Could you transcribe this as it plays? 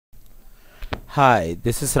Hi,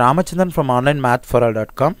 this is Ramachandran from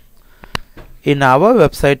onlinemathforall.com. In our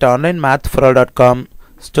website onlinemathforall.com,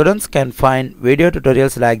 students can find video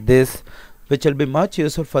tutorials like this, which will be much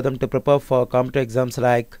useful for them to prepare for competitive exams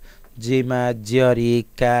like GMAT, GRE,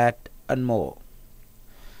 CAT and more.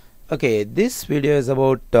 Okay, this video is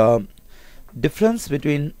about difference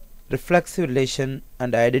between reflexive relation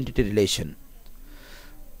and identity relation.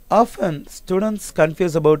 Often students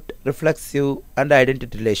confuse about reflexive and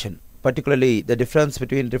identity relation, particularly the difference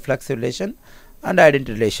between reflexive relation and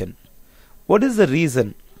identity relation. What is the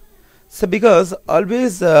reason? So because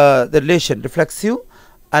always the relation reflexive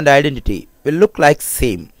and identity will look like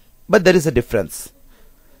same, but there is a difference.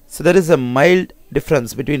 So there is a mild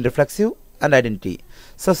difference between reflexive and identity.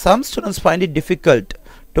 So some students find it difficult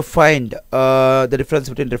to find the difference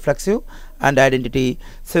between reflexive and identity.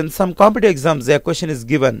 So in some competitive exams their question is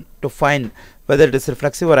given to find whether it is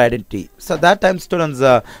reflexive or identity. So that time students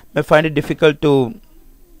may find it difficult to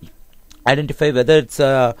identify whether it's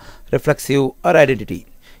reflexive or identity.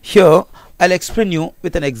 Here I'll explain you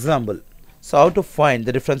with an example. So how to find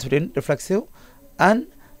the difference between reflexive and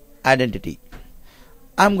identity.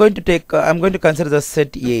 I'm going to consider the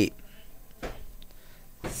set A.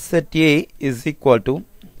 Set A is equal to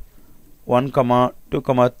 1, 2,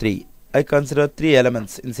 3. I consider 3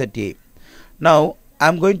 elements in set A. Now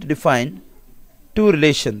I'm going to define two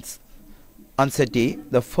relations on set A.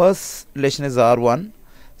 The first relation is R1,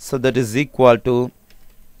 so that is equal to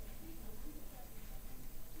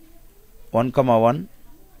 1, 1,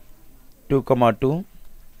 2, 2,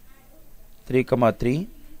 3, 3,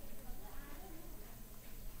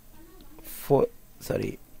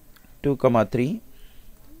 2, 3,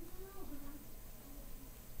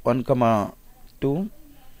 1, 2.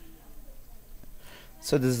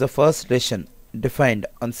 So this is the first relation defined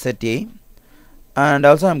on set A, and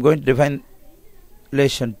also I'm going to define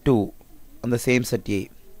relation 2 on the same set A.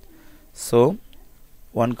 So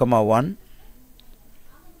 1, 1,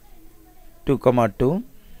 2, 2,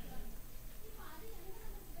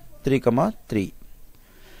 3, 3.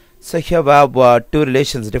 So here we have two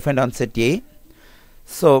relations defined on set A.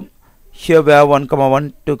 So here we have 1,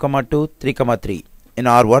 1, 2, 2, 3, 3. In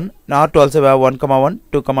R1, in R2 also we have 1, 1,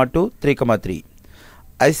 2, 2, 3, 3.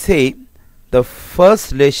 I say the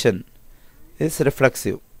first relation is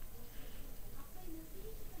reflexive.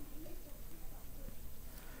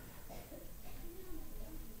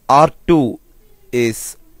 R2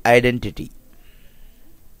 is identity,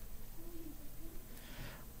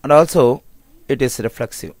 and also it is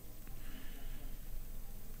reflexive.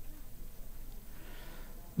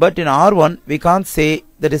 But in R1 we can't say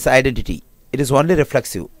that is identity. It is only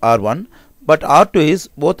reflexive, R1, but R2 is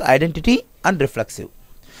both identity and reflexive.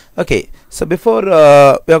 Okay, so before we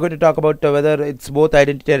are going to talk about whether it's both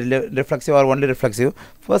identity and reflexive or only reflexive,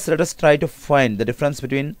 first let us try to find the difference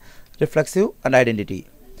between reflexive and identity.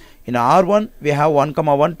 In R1 we have 1,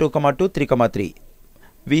 1, 2, 2, 3, 3.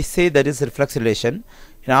 We say that is reflexive relation.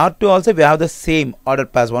 In R2 also we have the same order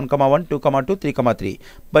pass 1, 1, 2, 2, 3, 3.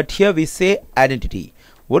 But here we say identity.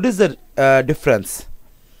 What is the difference?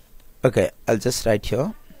 Okay, I'll just write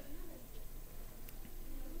here.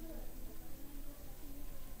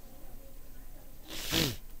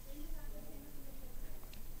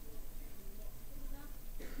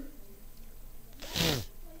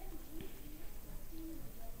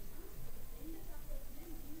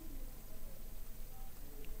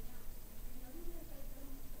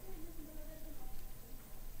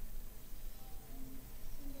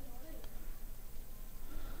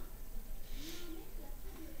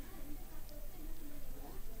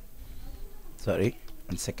 Sorry,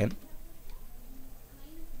 1 second.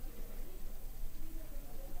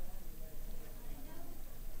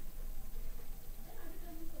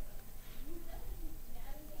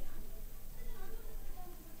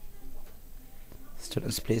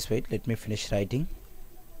 Students, please wait, let me finish writing.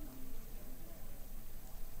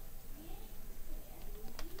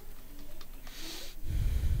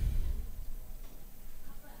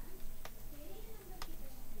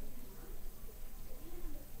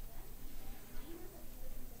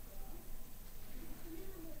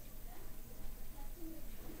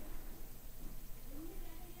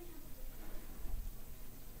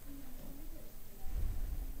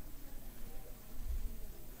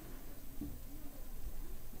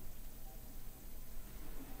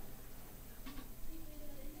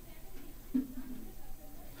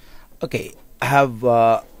 Okay, I have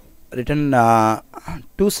written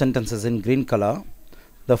two sentences in green color.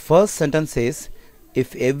 The first sentence says,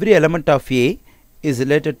 if every element of A is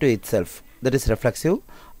related to itself, that is reflexive.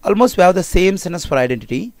 Almost we have the same sentence for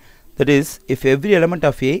identity. That is, if every element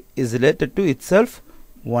of A is related to itself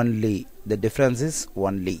only, the difference is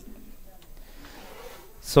only.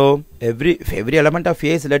 So if every element of A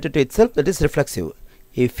is related to itself, that is reflexive.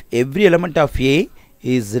 If every element of A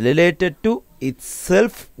is related to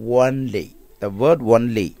itself only, the word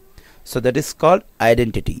only, so that is called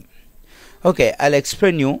identity. Okay, I'll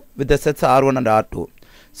explain you with the sets R1 and R2.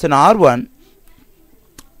 So in R1,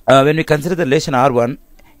 when we consider the relation R1,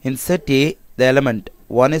 in set A, the element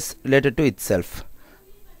 1 is related to itself,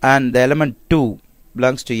 and the element 2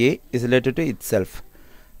 belongs to A is related to itself,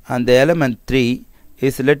 and the element 3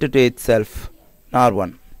 is related to itself,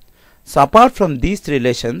 R1. So apart from these three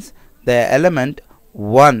relations, the element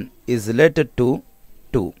 1 is related to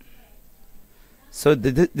 2. So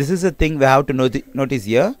this is a thing we have to notice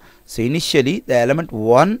here. So initially the element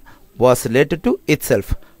 1 was related to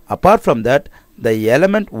itself. Apart from that, the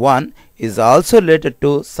element 1 is also related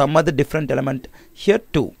to some other different element here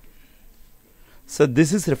too. So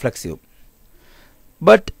this is reflexive.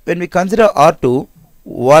 But when we consider R2,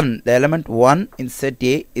 the element 1 in set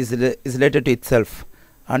A is related to itself,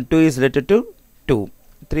 and 2 is related to 2,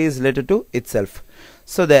 3 is related to itself.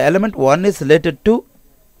 So the element 1 is related to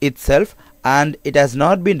itself, and it has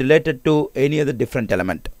not been related to any other different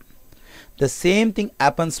element. The same thing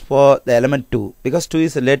happens for the element 2, because 2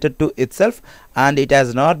 is related to itself and it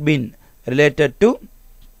has not been related to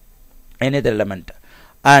any other element,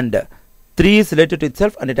 and 3 is related to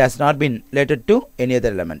itself and it has not been related to any other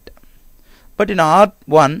element. But in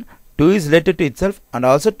R1, 2 is related to itself and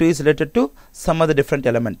also 2 is related to some other different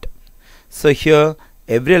element. So here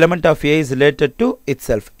every element of A is related to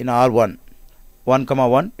itself in R1, 1,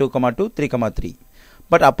 1, 2, 2, 3, 3.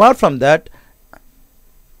 But apart from that,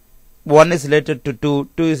 1 is related to 2,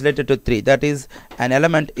 2 is related to 3. That is, an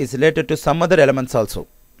element is related to some other elements also,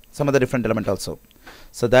 some other different element also.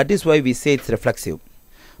 So that is why we say it's reflexive.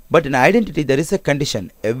 But in identity, there is a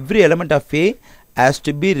condition. Every element of A has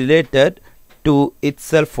to be related to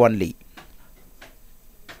itself only.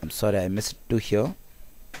 I'm sorry, I missed 2 here.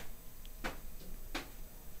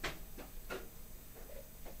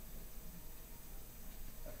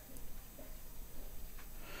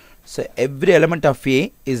 So every element of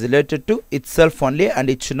A is related to itself only, and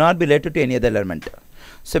it should not be related to any other element.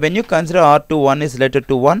 So when you consider R2, 1 is related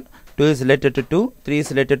to 1, 2 is related to 2, 3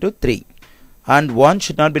 is related to 3, and 1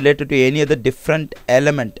 should not be related to any other different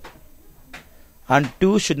element, and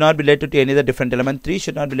 2 should not be related to any other different element, 3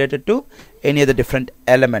 should not be related to any other different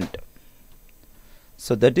element.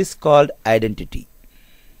 So that is called identity.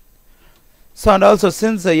 So and also,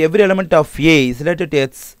 since every element of A is related to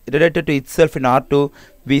itself in R2,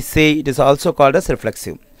 we say it is also called as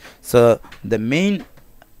reflexive. So the main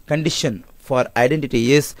condition for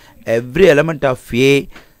identity is every element of A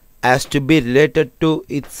has to be related to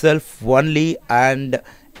itself only, and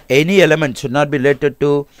any element should not be related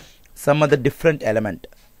to some other different element.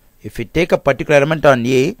 If we take a particular element on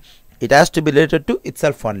A, it has to be related to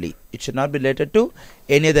itself only. It should not be related to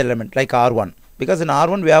any other element like R1. Because in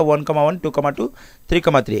R1 we have 1, 1, 2, 2, 3,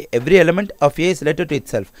 3. Every element of A is related to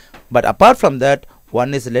itself. But apart from that,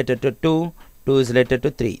 1 is related to 2, 2 is related to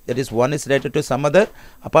 3. That is, 1 is related to some other,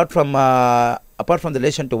 apart from the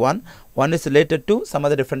relation to 1, 1 is related to some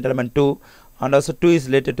other different element 2, and also 2 is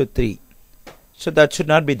related to 3. So that should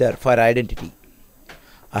not be there for identity.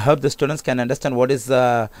 I hope the students can understand what is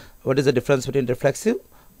the difference between reflexive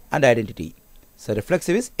and identity. So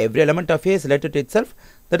reflexive is every element of A is related to itself,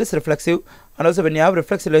 that is reflexive. And also when you have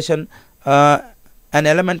reflexive relation, an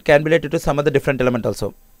element can be related to some other different element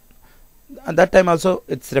also, and that time also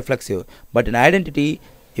it's reflexive. But in identity,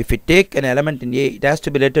 if we take an element in A, it has to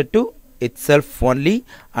be related to itself only,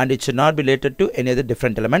 and it should not be related to any other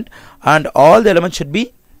different element, and all the elements should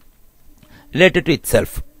be related to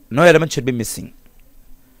itself. No element should be missing.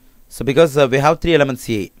 So because we have 3 elements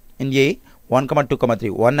A in A, 1, 2, 3.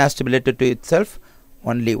 1 has to be related to itself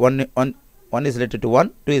only. 1 is related to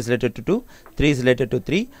 1, 2 is related to 2, 3 is related to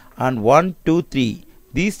 3, and 1, 2, 3.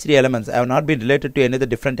 These 3 elements have not been related to any other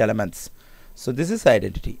different elements. So this is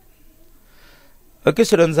identity. Okay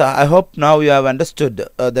students, I hope now you have understood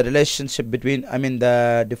the relationship between,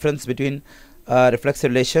 the difference between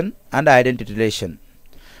reflexive relation and identity relation.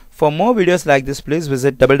 For more videos like this, please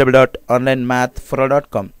visit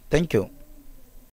www.onlinemathforall.com. Thank you.